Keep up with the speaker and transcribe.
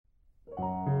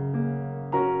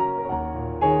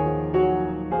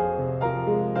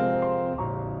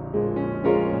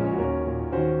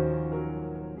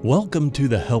Welcome to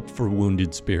the Help for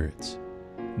Wounded Spirits.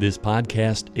 This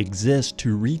podcast exists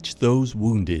to reach those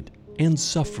wounded and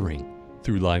suffering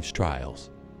through life's trials.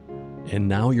 And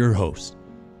now your hosts,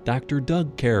 Dr.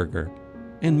 Doug Carragher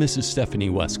and Mrs. Stephanie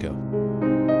Wesco.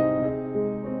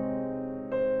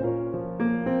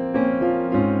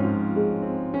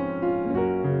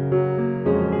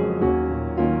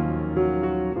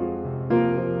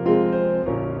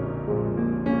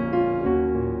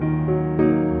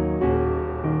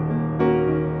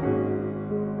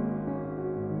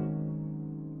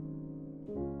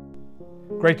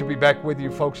 Great to be back with you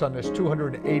folks on this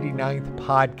 289th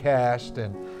podcast,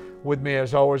 and with me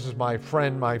as always is my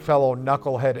friend, my fellow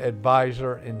knucklehead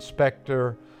advisor,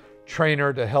 inspector,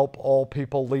 trainer to help all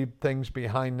people leave things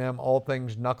behind them, all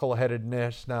things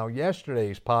knuckleheadedness. Now,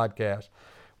 yesterday's podcast,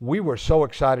 we were so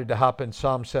excited to hop in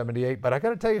Psalm 78, but I got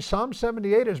to tell you, Psalm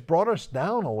 78 has brought us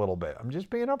down a little bit. I'm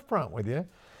just being upfront with you.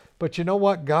 But you know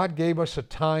what? God gave us a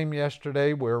time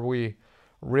yesterday where we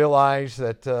realize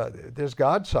that there's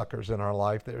godsuckers in our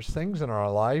life. There's things in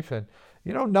our life. And,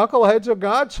 you know, knuckleheads are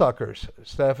godsuckers,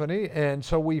 Stephanie. And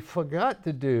so we forgot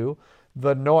to do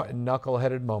the Norton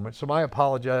knuckleheaded moment. So my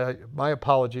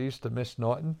apologies to Miss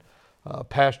Norton,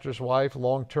 pastor's wife,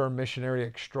 long-term missionary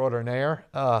extraordinaire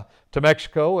to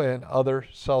Mexico and other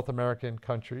South American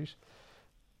countries.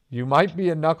 You might be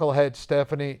a knucklehead,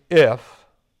 Stephanie, if...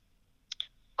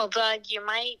 Well, Doug, you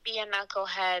might be a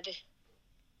knucklehead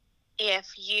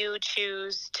if you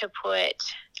choose to put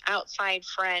outside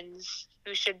friends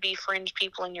who should be fringe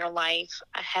people in your life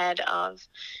ahead of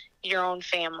your own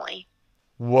family.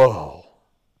 Whoa.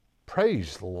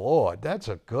 Praise the Lord. That's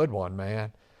a good one,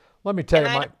 man. Let me tell you,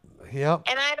 And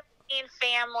I don't mean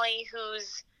family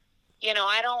who's,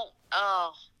 I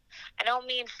don't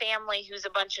mean family who's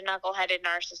a bunch of knuckleheaded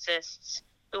narcissists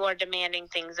who are demanding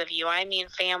things of you. I mean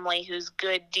family who's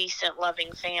good, decent,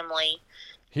 loving family.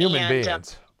 Human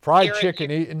beings. Fried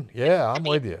chicken eating. Yeah, I'm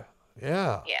with you.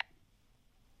 Yeah.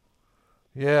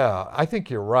 Yeah, I think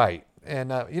you're right.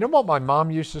 And you know what my mom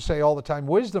used to say all the time?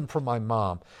 Wisdom from my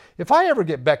mom. If I ever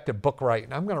get back to book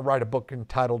writing, I'm going to write a book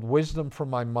entitled Wisdom from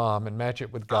My Mom and match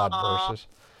it with God verses.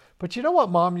 But you know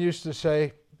what Mom used to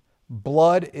say?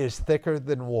 Blood is thicker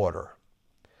than water.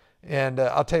 And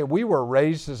I'll tell you, we were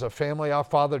raised as a family. Our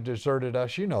father deserted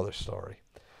us. You know the story.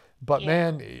 But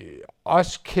man,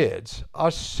 us kids,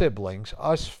 us siblings,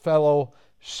 us fellow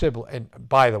siblings, and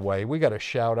by the way, we got a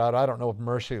shout out. I don't know if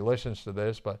Mercy listens to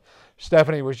this, but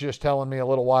Stephanie was just telling me a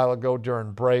little while ago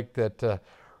during break that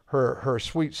her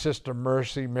sweet sister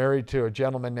Mercy, married to a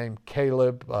gentleman named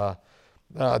Caleb,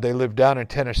 they live down in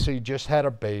Tennessee, just had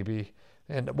a baby.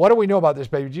 And what do we know about this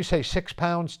baby? Did you say 6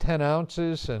 pounds, 10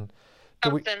 ounces? And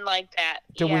something like that.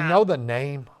 Do we know the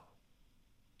name?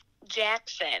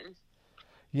 Jackson.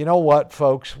 You know what,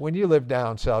 folks? When you live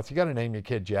down south, you got to name your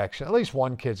kid Jackson. At least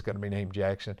one kid's going to be named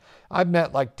Jackson. I've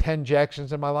met like 10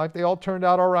 Jacksons in my life. They all turned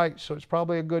out all right, so it's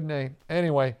probably a good name.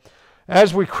 Anyway,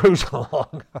 as we cruise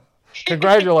along,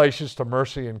 congratulations to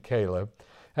Mercy and Caleb.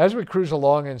 As we cruise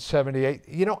along in 78,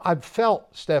 I've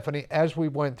felt, Stephanie, as we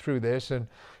went through this, and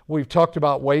we've talked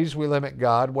about ways we limit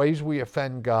God, ways we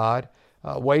offend God,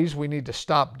 ways we need to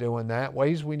stop doing that,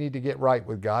 ways we need to get right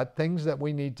with God, things that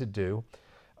we need to do.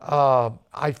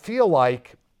 I feel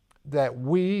like that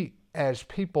we as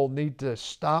people need to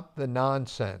stop the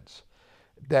nonsense,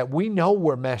 that we know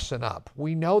we're messing up.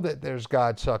 We know that there's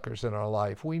godsuckers in our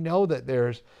life. We know that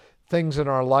there's things in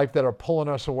our life that are pulling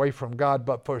us away from God.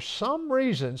 But for some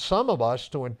reason, some of us,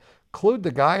 to include the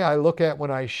guy I look at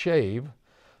when I shave,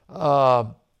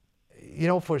 for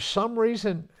some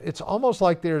reason, it's almost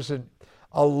like there's an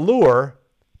allure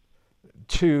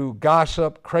to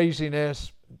gossip,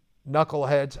 craziness,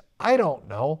 knuckleheads. I don't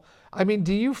know. I mean,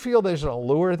 do you feel there's an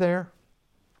allure there?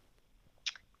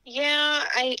 Yeah,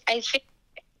 I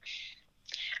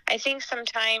think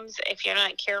sometimes if you're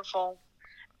not careful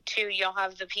too, you'll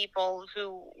have the people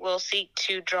who will seek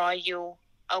to draw you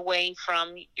away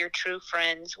from your true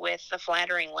friends with the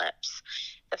flattering lips,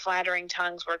 the flattering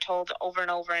tongues. We're told over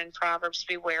and over in Proverbs,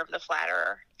 beware of the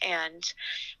flatterer. And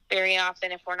very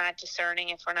often, if we're not discerning,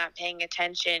 if we're not paying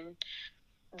attention,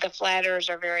 the flatterers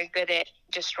are very good at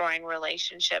destroying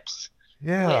relationships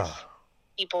with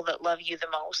people that love you the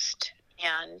most.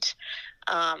 And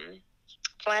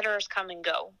flatterers come and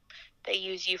go. They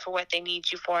use you for what they need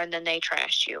you for, and then they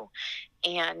trash you.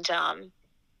 And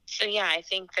I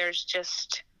think there's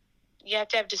you have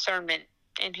to have discernment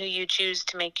in who you choose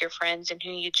to make your friends and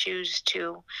who you choose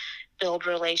to build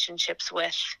relationships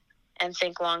with, and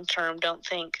think long term. Don't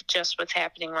think just what's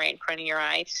happening right in front of your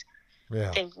eyes.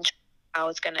 Yeah. Think how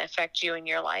it's going to affect you in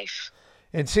your life.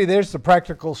 And see, there's the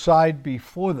practical side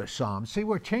before the Psalm. See,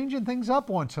 we're changing things up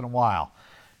once in a while.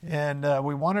 And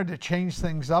we wanted to change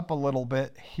things up a little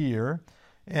bit here.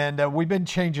 And we've been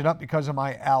changing up because of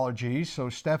my allergies. So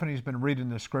Stephanie's been reading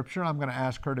the scripture. I'm going to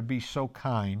ask her to be so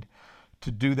kind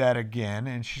to do that again.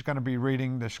 And she's going to be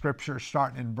reading the scripture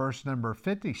starting in verse number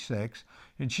 56.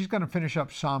 And she's going to finish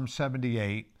up Psalm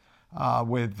 78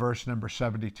 with verse number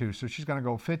 72. So she's going to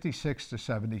go 56 to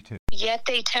 72. Yet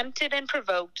they tempted and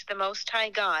provoked the Most High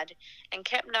God, and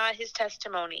kept not his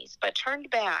testimonies, but turned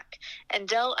back, and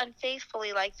dealt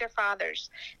unfaithfully like their fathers.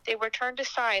 They were turned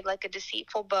aside like a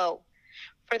deceitful bow.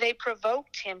 For they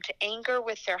provoked him to anger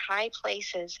with their high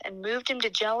places, and moved him to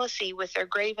jealousy with their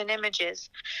graven images.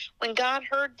 When God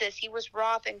heard this, he was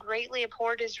wroth, and greatly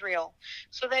abhorred Israel,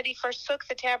 so that he forsook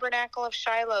the tabernacle of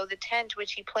Shiloh, the tent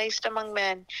which he placed among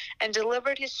men, and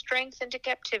delivered his strength into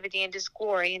captivity, and his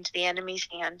glory into the enemy's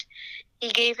hand. He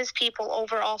gave his people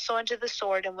over also unto the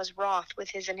sword, and was wroth with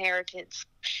his inheritance.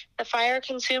 The fire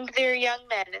consumed their young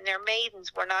men, and their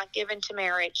maidens were not given to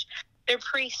marriage. Their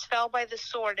priests fell by the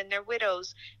sword, and their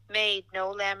widows made no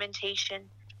lamentation.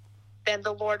 Then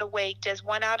the Lord awaked as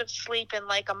one out of sleep, and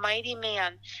like a mighty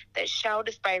man that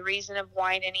shouteth by reason of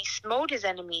wine, and he smote his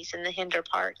enemies in the hinder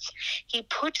parts. He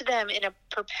put them in a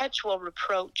perpetual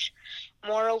reproach.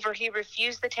 Moreover, he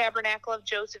refused the tabernacle of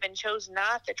Joseph, and chose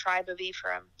not the tribe of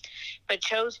Ephraim, but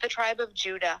chose the tribe of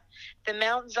Judah, the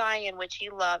Mount Zion which he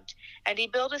loved. And he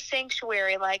built a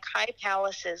sanctuary like high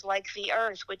palaces, like the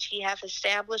earth which he hath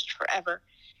established forever.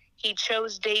 He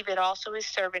chose David also his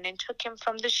servant, and took him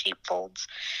from the sheepfolds.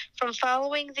 From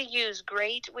following the ewes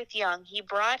great with young, he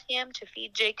brought him to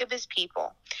feed Jacob his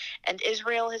people, and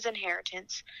Israel his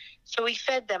inheritance. So he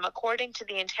fed them according to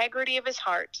the integrity of his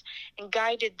heart, and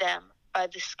guided them by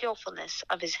the skillfulness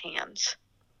of his hands.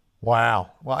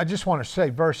 Wow. Well, I just want to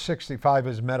say verse 65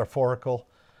 is metaphorical.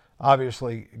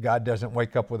 Obviously, God doesn't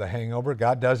wake up with a hangover.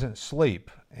 God doesn't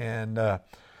sleep.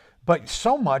 But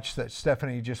so much that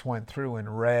Stephanie just went through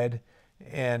and read,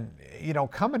 and,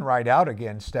 coming right out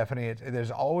again, Stephanie, there's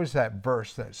always that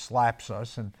verse that slaps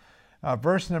us. And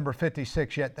verse number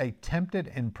 56, yet they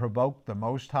tempted and provoked the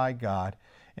Most High God,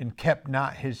 and kept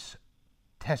not his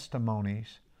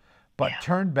testimonies, but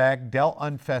turned back, dealt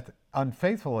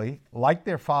unfaithfully like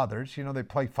their fathers.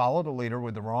 They followed a leader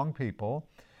with the wrong people,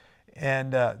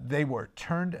 and they were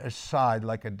turned aside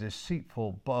like a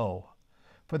deceitful bow.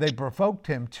 For they provoked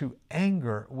him to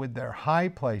anger with their high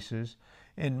places,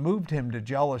 and moved him to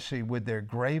jealousy with their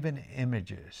graven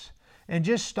images. And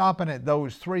just stopping at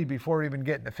those three before even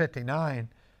getting to 59,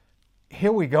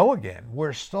 here we go again.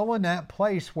 We're still in that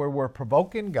place where we're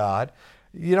provoking God.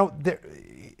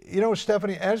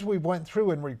 Stephanie, as we went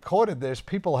through and recorded this,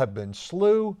 people have been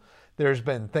slew. There's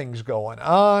been things going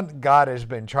on. God has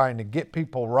been trying to get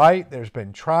people right. There's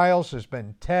been trials. There's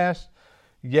been tests.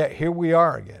 Yet here we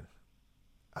are again.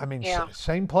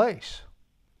 Same place.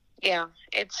 Yeah,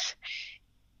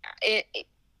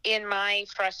 in my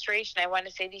frustration, I want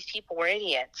to say these people were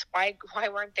idiots. Why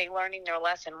weren't they learning their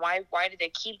lesson? Why did they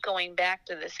keep going back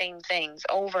to the same things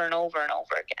over and over and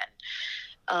over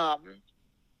again?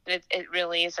 It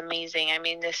really is amazing.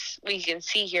 We can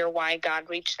see here why God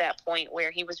reached that point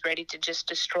where he was ready to just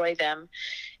destroy them,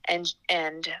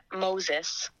 and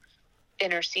Moses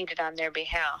interceded on their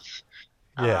behalf.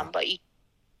 Yeah. But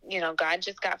God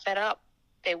just got fed up.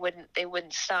 They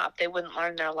wouldn't stop. They wouldn't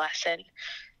learn their lesson.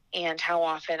 And how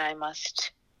often I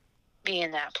must be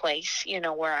in that place,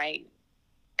 where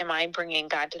am I bringing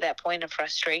God to that point of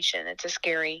frustration? It's a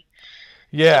scary.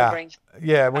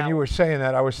 Yeah. When you were saying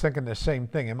that, I was thinking the same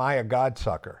thing. Am I a God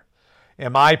sucker?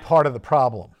 Am I part of the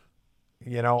problem?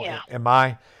 Am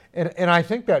I? And I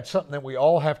think that's something that we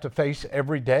all have to face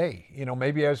every day.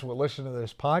 Maybe as we listen to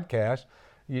this podcast,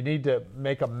 you need to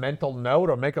make a mental note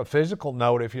or make a physical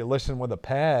note if you listen with a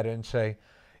pad and say,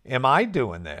 am I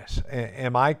doing this?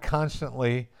 Am I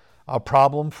constantly a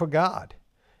problem for God?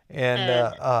 And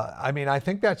I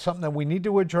think that's something that we need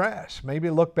to address. Maybe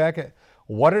look back at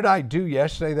what did I do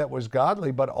yesterday that was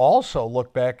godly, but also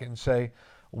look back and say,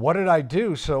 what did I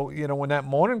do? So, when that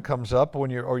morning comes up,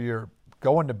 you're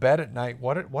going to bed at night,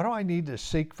 what do I need to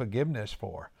seek forgiveness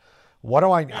for? What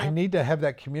do I need to have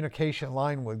that communication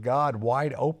line with God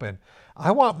wide open.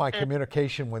 I want my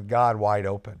communication with God wide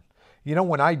open.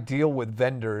 When I deal with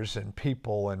vendors and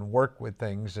people and work with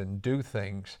things and do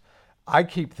things, I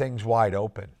keep things wide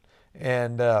open.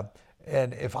 And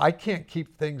if I can't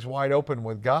keep things wide open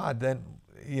with God, then,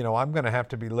 I'm going to have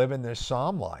to be living this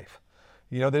psalm life.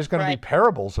 There's going to be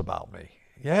parables about me.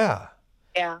 Yeah.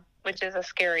 Yeah. which is a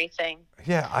scary thing.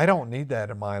 Yeah, I don't need that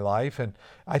in my life. And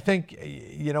I think,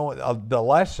 the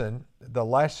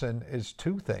lesson is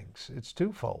two things. It's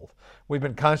twofold. We've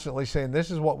been constantly saying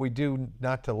this is what we do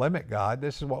not to limit God.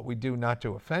 This is what we do not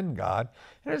to offend God.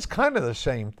 And it's kind of the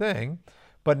same thing.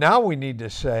 But now we need to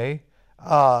say,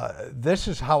 this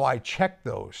is how I check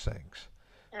those things.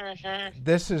 Mm-hmm.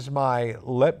 This is my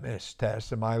litmus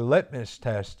test. And my litmus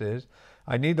test is,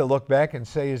 I need to look back and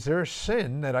say, is there a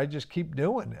sin that I just keep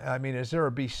doing? I mean, is there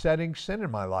a besetting sin in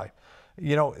my life?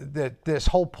 That this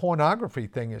whole pornography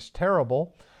thing is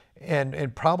terrible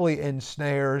and probably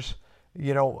ensnares,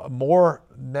 more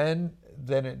men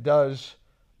than it does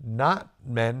not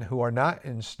men who are not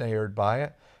ensnared by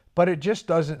it. But it just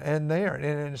doesn't end there. And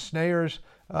it ensnares,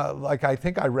 like I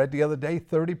think I read the other day,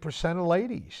 30% of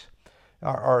ladies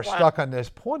are Wow. stuck on this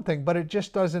porn thing. But it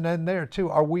just doesn't end there, too.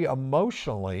 Are we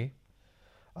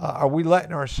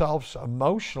letting ourselves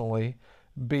emotionally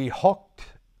be hooked?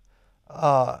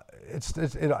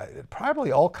 It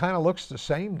probably all kind of looks the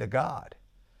same to God.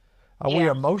 Are we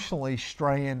Yeah. emotionally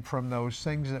straying from those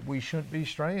things that we shouldn't be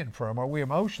straying from? Are we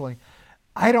emotionally?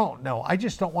 I don't know. I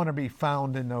just don't want to be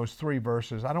found in those three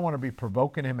verses. I don't want to be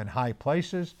provoking him in high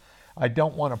places. I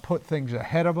don't want to put things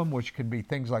ahead of him, which could be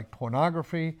things like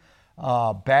pornography,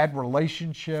 bad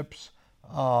relationships,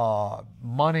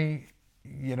 money,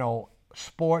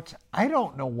 sports. I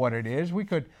don't know what it is.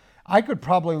 I could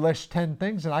probably list 10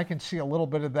 things, and I can see a little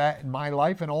bit of that in my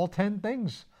life in all 10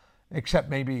 things, except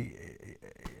maybe,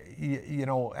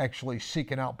 actually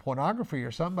seeking out pornography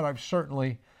or something. But I've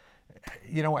certainly,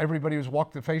 everybody who's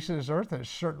walked the face of this earth has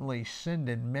certainly sinned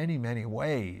in many, many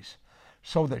ways.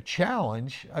 So the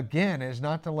challenge, again, is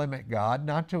not to limit God,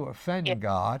 not to offend Yeah.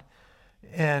 God.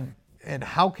 And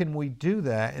how can we do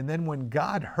that? And then when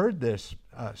God heard this,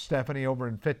 Stephanie, over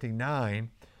in 59,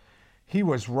 he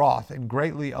was wroth and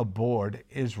greatly abhorred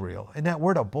Israel. And that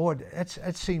word abhorred,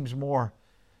 that seems worse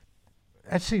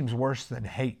than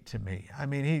hate to me. I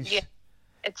mean, Yeah.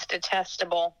 It's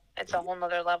detestable. It's a whole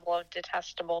nother level of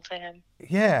detestable to him.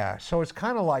 Yeah, so it's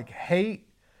kind of like hate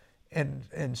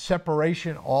and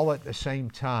separation all at the same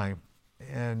time.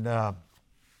 And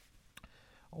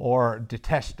or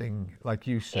detesting, like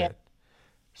you said. Yeah.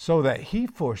 So that he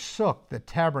forsook the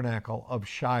tabernacle of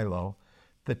Shiloh,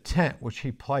 the tent which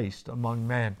he placed among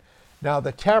men. Now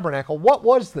the tabernacle, what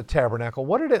was the tabernacle?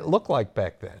 What did it look like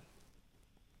back then?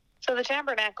 So the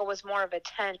tabernacle was more of a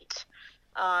tent.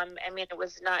 It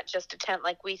was not just a tent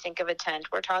like we think of a tent.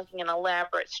 We're talking an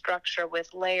elaborate structure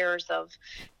with layers of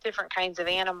different kinds of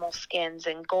animal skins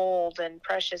and gold and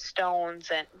precious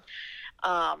stones. And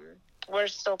we're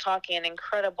still talking an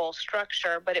incredible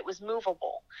structure, but it was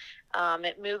movable.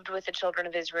 It moved with the children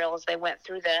of Israel as they went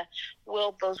through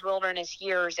those wilderness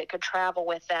years. It could travel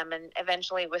with them, and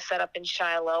eventually it was set up in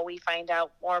Shiloh. You find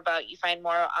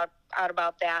more out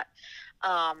about that.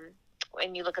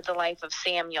 When you look at the life of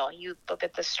Samuel, you look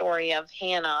at the story of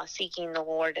Hannah seeking the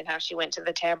Lord and how she went to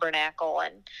the tabernacle.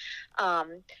 And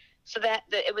so that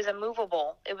it was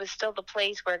immovable. It was still the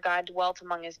place where God dwelt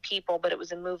among his people, but it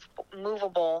was a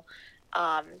movable,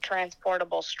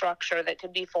 transportable structure that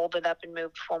could be folded up and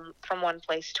moved from one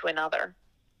place to another.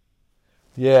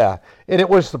 Yeah, and it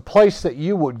was the place that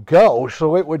you would go,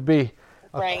 so it would be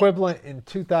Right. equivalent in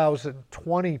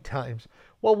 2020 times.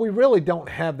 Well, we really don't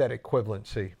have that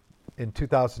equivalency in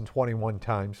 2021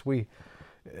 times. The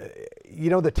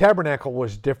tabernacle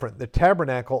was different. The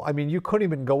tabernacle, you couldn't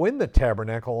even go in the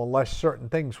tabernacle unless certain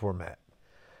things were met.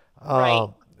 Right.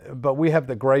 But we have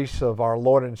the grace of our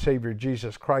Lord and Savior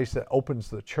Jesus Christ that opens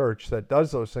the church, that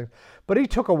does those things. But he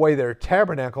took away their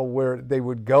tabernacle where they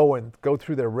would go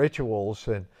through their rituals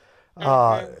and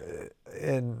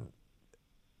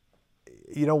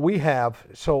we have,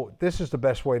 so this is the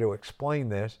best way to explain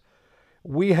this.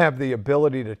 We have the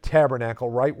ability to tabernacle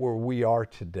right where we are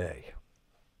today.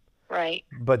 Right.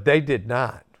 But they did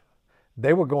not.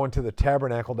 They were going to the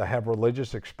tabernacle to have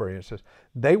religious experiences.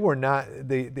 They were not,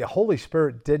 the Holy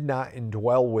Spirit did not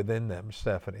indwell within them,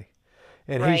 Stephanie.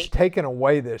 And Right. he's taken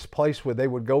away this place where they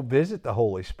would go visit the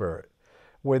Holy Spirit,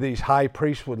 where these high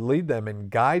priests would lead them and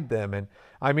guide them. And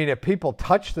if people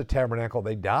touched the tabernacle,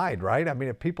 they died, right?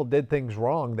 If people did things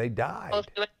wrong, they died. Well, if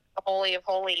you went to the Holy of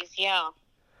Holies, yeah.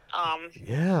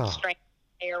 Yeah. Strange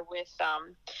there with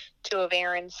two of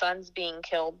Aaron's sons being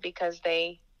killed because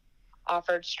they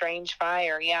offered strange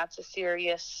fire. Yeah, it's a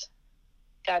serious.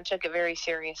 God took it very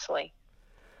seriously.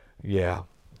 Yeah.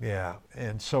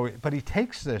 And so, but he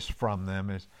takes this from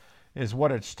them is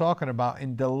what it's talking about,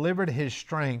 and delivered his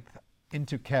strength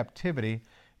into captivity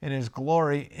and his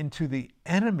glory into the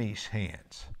enemy's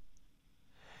hands.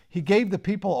 He gave the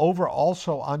people over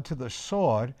also unto the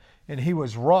sword, and he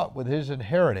was wroth with his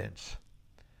inheritance.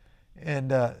 And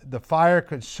the fire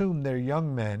consumed their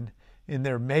young men, and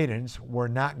their maidens were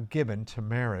not given to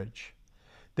marriage.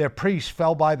 Their priests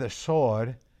fell by the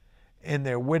sword, and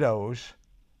their widows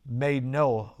made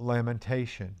no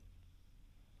lamentation.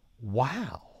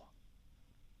 Wow.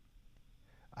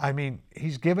 I mean,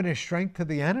 he's given his strength to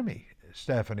the enemy,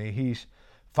 Stephanie.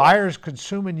 Fire's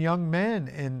consuming young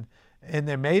men, and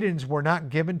their maidens were not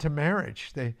given to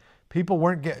marriage. People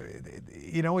weren't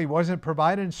he wasn't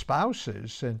providing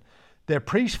spouses, and their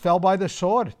priests fell by the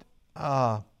sword.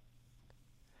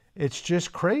 It's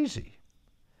just crazy.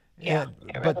 Yeah,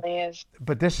 it really is.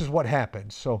 But this is what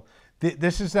happens. So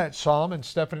this is that psalm, and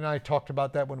Stephanie and I talked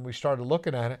about that when we started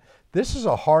looking at it. This is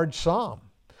a hard psalm,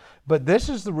 but this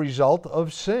is the result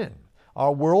of sin.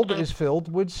 Our world is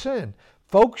filled with sin.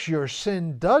 Folks, your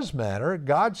sin does matter.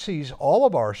 God sees all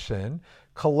of our sin.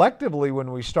 Collectively,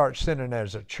 when we start sinning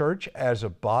as a church, as a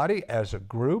body, as a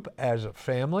group, as a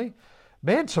family,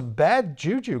 man, some bad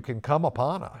juju can come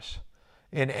upon us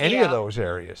in any of those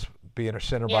areas, being a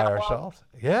sinner by ourselves.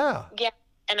 Yeah.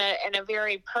 And a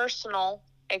very personal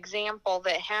example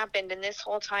that happened in this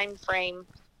whole time frame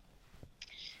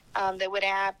that would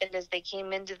have happened as they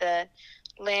came into the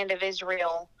land of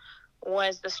Israel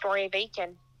was the story of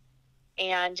Achan.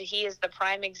 And he is the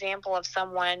prime example of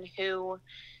someone who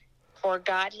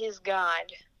forgot his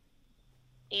God.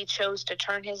 He chose to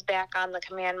turn his back on the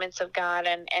commandments of God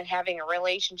and having a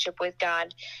relationship with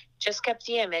God. Just kept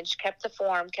the image, kept the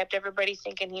form, kept everybody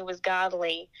thinking he was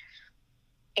godly.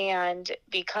 And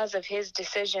because of his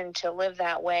decision to live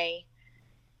that way,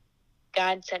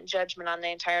 God sent judgment on the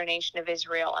entire nation of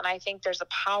Israel. And I think there's a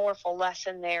powerful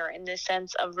lesson there in the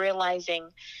sense of realizing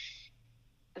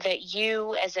that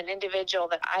you as an individual,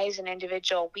 that I as an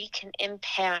individual, we can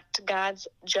impact God's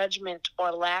judgment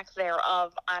or lack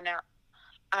thereof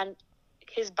on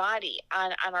his body,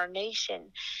 on our nation.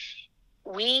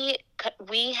 We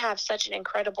have such an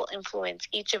incredible influence,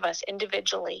 each of us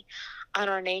individually, on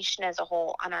our nation as a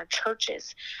whole, on our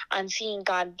churches, on seeing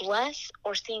God bless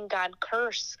or seeing God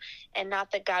curse. And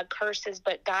not that God curses,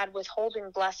 but God withholding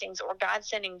blessings or God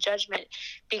sending judgment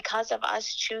because of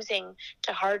us choosing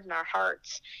to harden our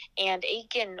hearts. And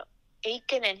Achan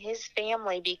and his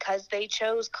family, because they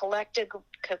chose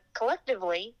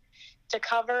collectively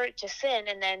to sin,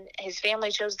 and then his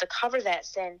family chose to cover that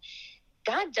sin,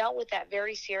 God dealt with that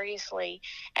very seriously.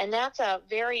 And that's a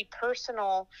very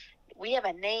personal, we have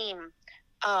a name.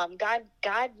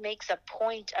 God makes a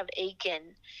point of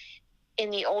Achan in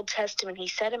the Old Testament. He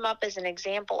set him up as an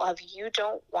example of, you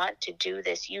don't want to do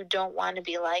this. You don't want to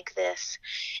be like this.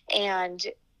 And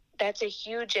that's a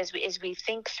huge, as we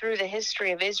think through the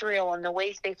history of Israel and the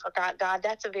ways they forgot God,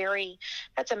 that's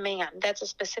a man, that's a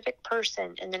specific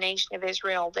person in the nation of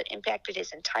Israel that impacted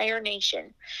his entire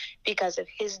nation because of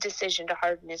his decision to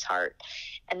harden his heart.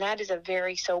 And that is a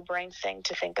very sobering thing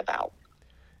to think about.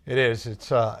 It is.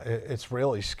 It's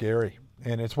really scary,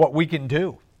 and it's what we can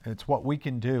do. It's what we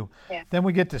can do. Yeah. Then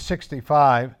we get to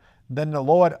 65. Then the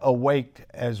Lord awaked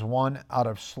as one out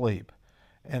of sleep,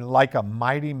 and like a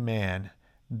mighty man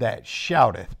that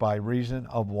shouteth by reason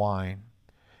of wine.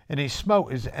 And he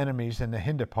smote his enemies in the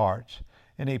hinder parts,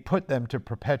 and he put them to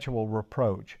perpetual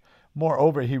reproach.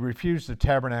 Moreover, he refused the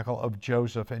tabernacle of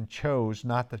Joseph, and chose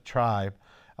not the tribe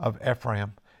of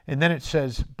Ephraim. And then it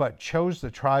says, but chose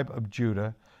the tribe of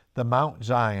Judah, the Mount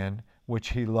Zion, which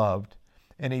he loved.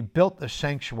 And he built the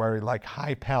sanctuary like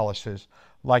high palaces,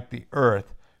 like the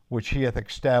earth, which he hath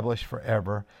established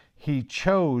forever. He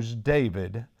chose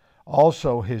David,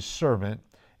 also his servant,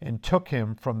 and took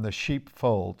him from the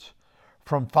sheepfolds,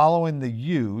 from following the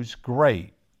ewes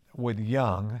great with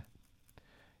young.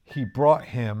 He brought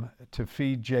him to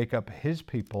feed Jacob his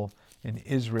people, and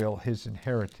Israel his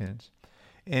inheritance.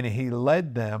 And he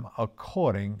led them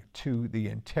according to the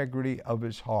integrity of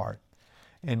his heart,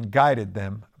 and guided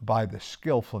them by the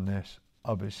skillfulness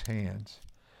of his hands.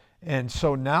 And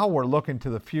so now we're looking to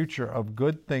the future of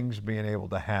good things being able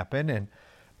to happen.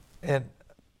 And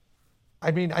I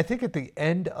mean, I think at the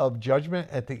end of judgment,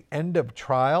 at the end of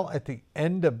trial, at the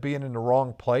end of being in the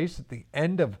wrong place, at the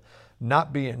end of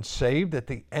not being saved, at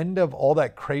the end of all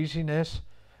that craziness,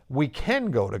 we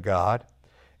can go to God,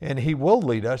 and he will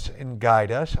lead us and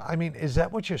guide us. I mean, is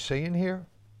that what you're seeing here?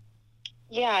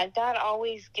 Yeah, God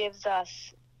always gives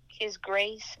us his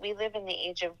grace. We live in the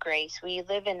age of grace. We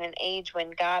live in an age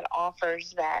when God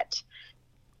offers that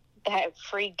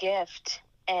free gift.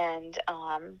 And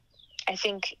I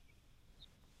think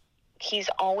he's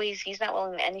not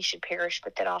willing that any should perish,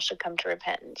 but that all should come to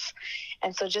repentance.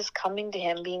 And so just coming to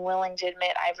him, being willing to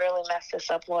admit, I've really messed this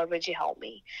up, Lord, would you help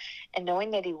me? And knowing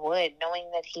that he would,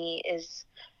 knowing that he is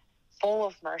full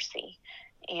of mercy.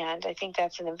 And I think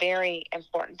that's a very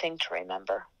important thing to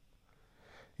remember.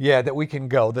 Yeah, that we can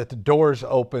go, that the door's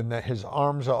open, that his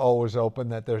arms are always open,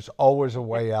 that there's always a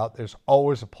way out, there's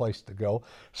always a place to go.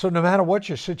 So no matter what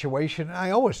your situation,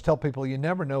 I always tell people you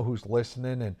never know who's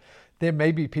listening, and there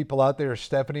may be people out there,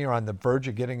 Stephanie, are on the verge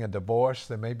of getting a divorce.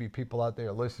 There may be people out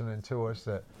there listening to us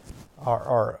that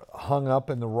are hung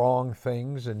up in the wrong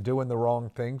things and doing the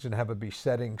wrong things and have a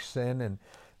besetting sin, and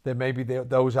there may be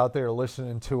those out there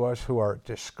listening to us who are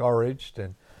discouraged,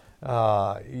 and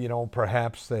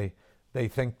perhaps they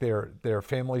think their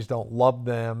families don't love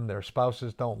them, their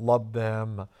spouses don't love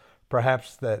them.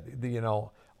 Perhaps that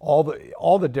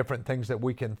all the different things that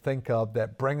we can think of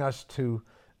that bring us to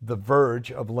the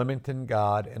verge of limiting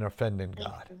God and offending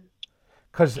God.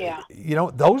 Because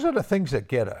those are the things that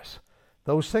get us.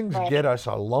 Those things get us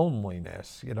our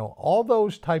loneliness. All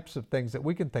those types of things that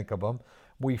we can think of them.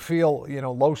 We feel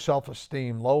low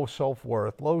self-esteem, low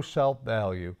self-worth, low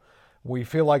self-value. We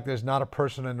feel like there's not a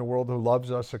person in the world who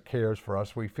loves us or cares for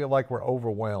us. We feel like we're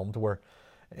overwhelmed.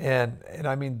 And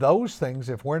I mean, those things,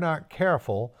 if we're not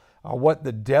careful, are what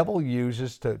the devil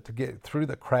uses to get through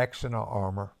the cracks in our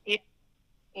armor.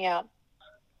 Yeah,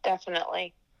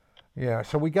 definitely. Yeah,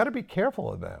 so we got to be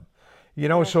careful of them.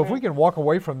 So if we can walk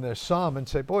away from this psalm and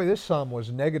say, boy, this psalm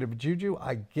was negative juju,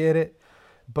 I get it.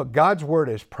 But God's word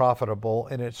is profitable,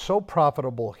 and it's so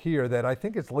profitable here that I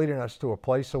think it's leading us to a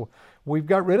place. So we've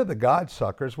got rid of the God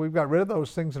suckers. We've got rid of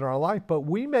those things in our life, but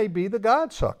we may be the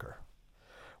God sucker.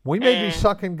 We may be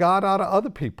sucking God out of other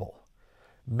people.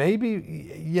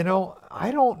 Maybe,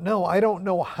 I don't know. I don't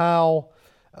know how,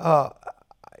 I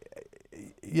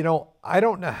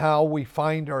don't know how we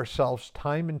find ourselves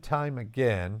time and time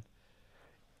again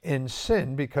in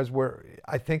sin, because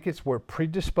I think we're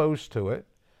predisposed to it.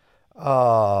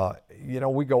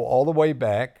 We go all the way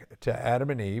back to Adam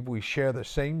and Eve. We share the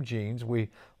same genes. We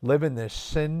live in this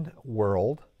sin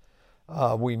world.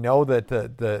 We know that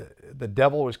the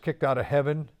devil was kicked out of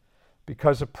heaven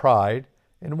because of pride.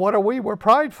 And what are we? We're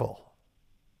prideful.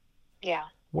 Yeah.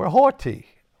 We're haughty.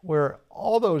 We're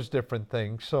all those different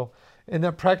things. So in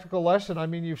that practical lesson, I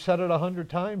mean, you've said it 100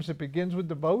 times. It begins with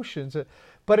devotions.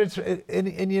 But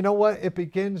and you know what?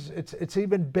 It's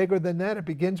even bigger than that. It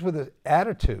begins with an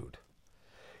attitude.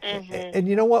 And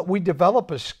you know what? We develop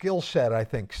a skill set, I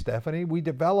think, Stephanie. We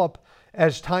develop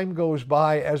as time goes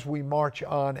by, as we march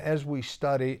on, as we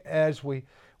study, as we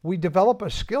develop a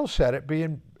skill set at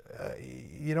being,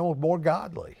 more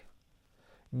godly.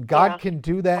 God can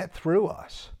do that through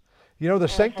us. The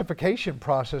sanctification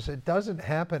process, it doesn't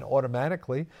happen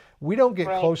automatically. We don't get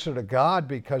closer to God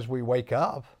because we wake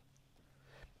up.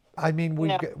 I mean,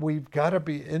 we've got to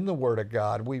be in the Word of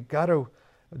God. We've got to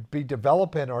be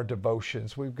developing our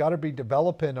devotions. We've got to be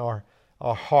developing our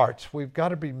hearts. We've got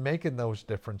to be making those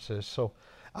differences. So,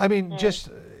 I mean, just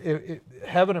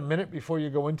having a minute before you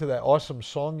go into that awesome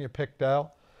song you picked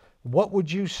out, what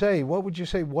would you say? What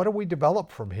do we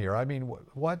develop from here? I mean,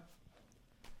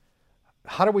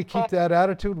 how do we keep that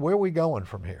attitude? Where are we going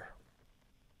from here?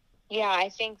 Yeah, I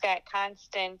think that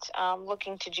constant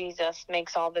looking to Jesus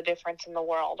makes all the difference in the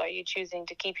world. Are you choosing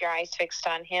to keep your eyes fixed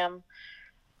on Him,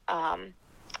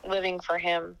 living for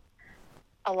Him,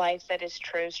 a life that is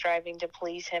true, striving to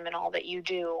please Him in all that you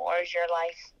do, or is your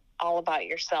life all about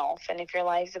yourself? And if your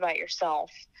life's about yourself,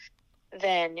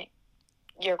 then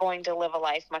you're going to live a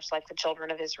life much like the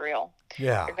children of Israel.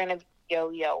 Yeah. You're going to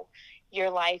yo-yo. Your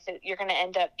life, you're going to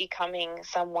end up becoming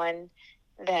someone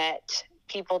that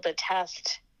people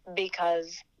detest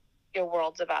because your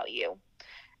world's about you.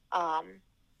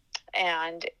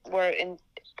 And we're in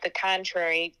the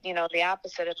contrary, the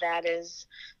opposite of that is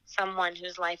someone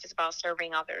whose life is about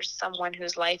serving others, someone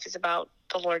whose life is about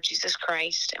the Lord Jesus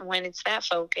Christ. And when it's that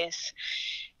focus,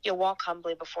 you'll walk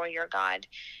humbly before your God.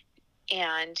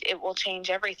 And it will change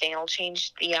everything. It'll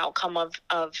change the outcome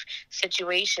of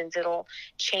situations. It'll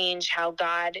change how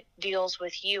God deals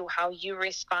with you, how you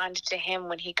respond to Him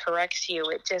when He corrects you.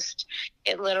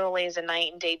 It literally is a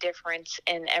night and day difference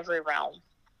in every realm.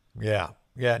 Yeah.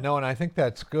 No, and I think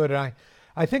that's good. And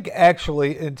I think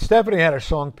actually, and Stephanie had a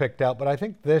song picked out, but I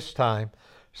think this time,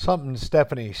 something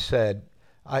Stephanie said,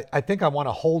 I think I want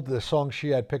to hold the song she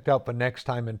had picked out for next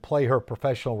time and play her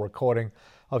professional recording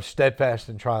of Steadfast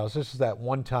in Trials. This is that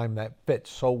one time that fits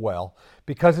so well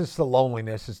because it's the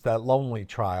loneliness, it's that lonely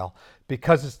trial,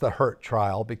 because it's the hurt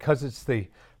trial, because it's the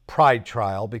pride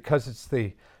trial, because it's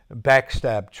the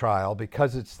backstab trial,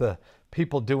 because it's the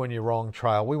people doing you wrong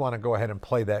trial. We want to go ahead and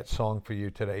play that song for you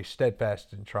today,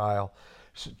 Steadfast in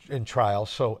Trials.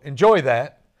 So enjoy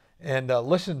that and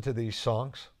listen to these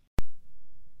songs.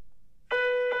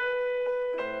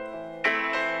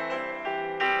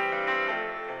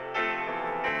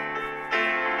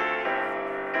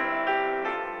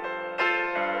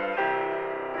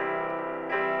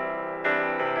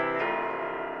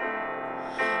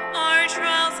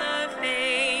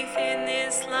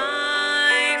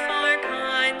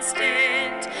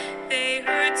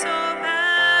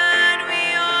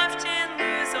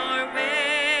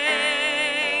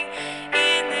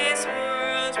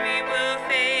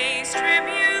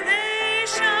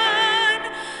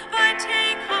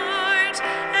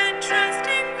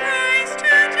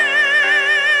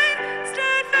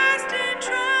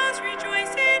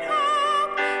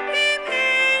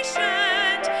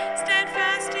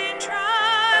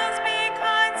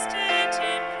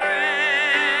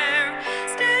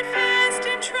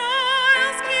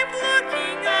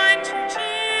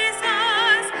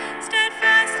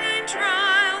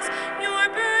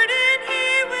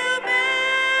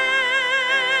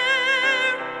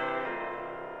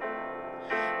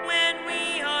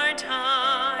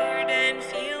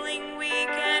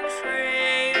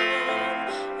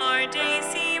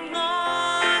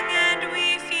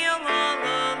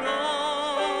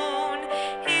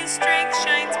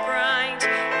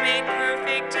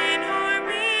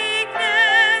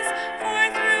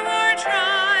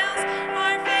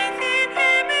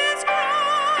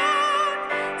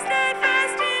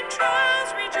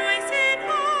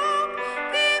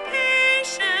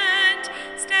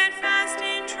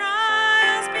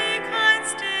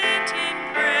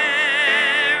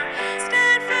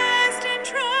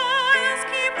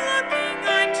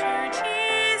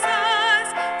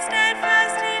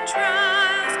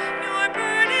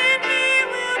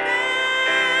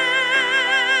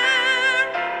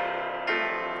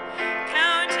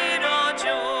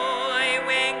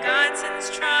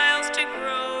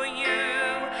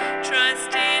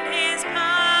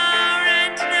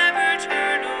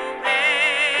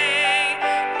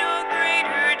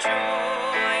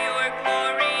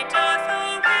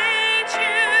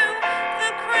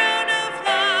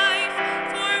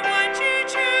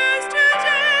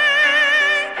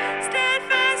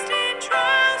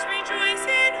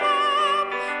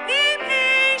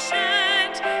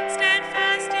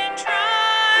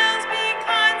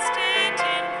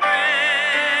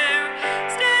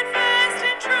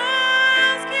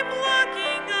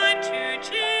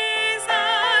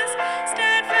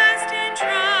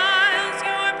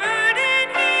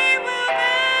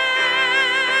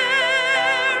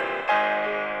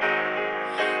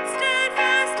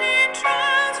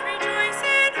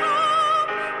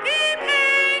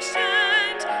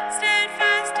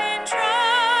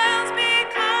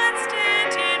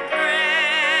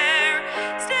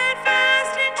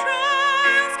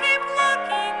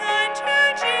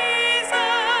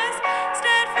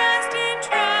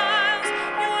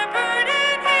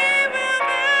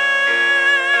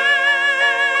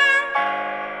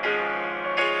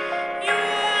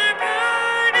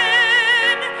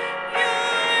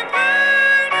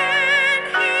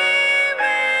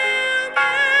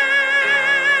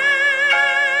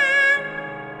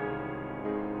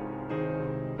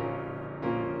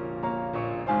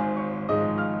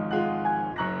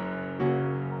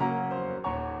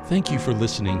 Thank you for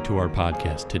listening to our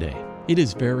podcast today. It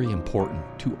is very important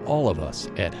to all of us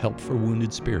at Help for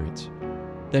Wounded Spirits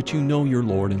that you know your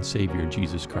Lord and Savior,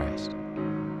 Jesus Christ.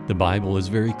 The Bible is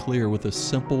very clear with a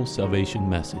simple salvation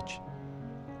message.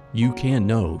 You can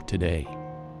know today.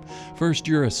 First,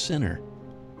 you're a sinner,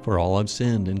 for all have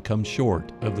sinned and come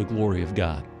short of the glory of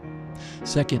God.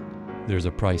 Second, there's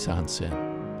a price on sin,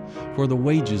 for the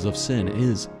wages of sin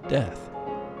is death.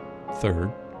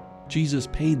 Third, Jesus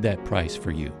paid that price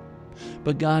for you.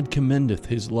 But God commendeth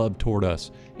his love toward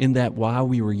us, in that while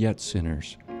we were yet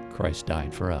sinners, Christ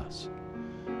died for us.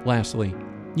 Lastly,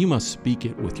 you must speak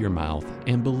it with your mouth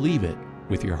and believe it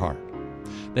with your heart,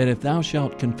 that if thou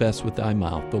shalt confess with thy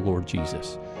mouth the Lord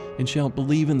Jesus, and shalt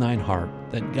believe in thine heart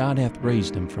that God hath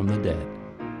raised him from the dead,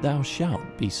 thou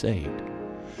shalt be saved.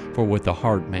 For with the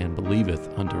heart man believeth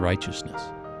unto righteousness,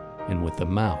 and with the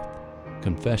mouth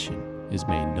confession is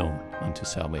made known unto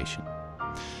salvation.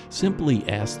 Simply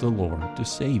ask the Lord to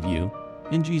save you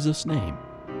in Jesus' name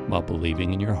while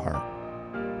believing in your heart,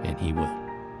 and he will.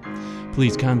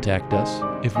 Please contact us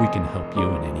if we can help you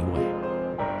in any way.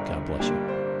 God bless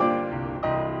you.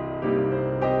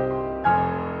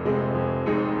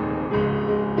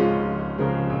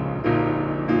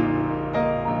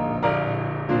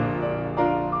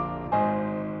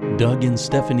 Doug and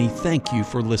Stephanie, thank you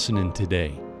for listening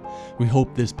today. We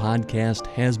hope this podcast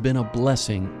has been a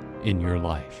blessing in your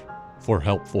life. For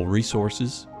helpful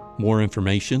resources, more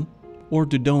information, or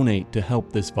to donate to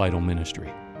help this vital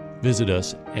ministry, visit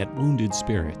us at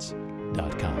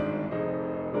woundedspirits.com.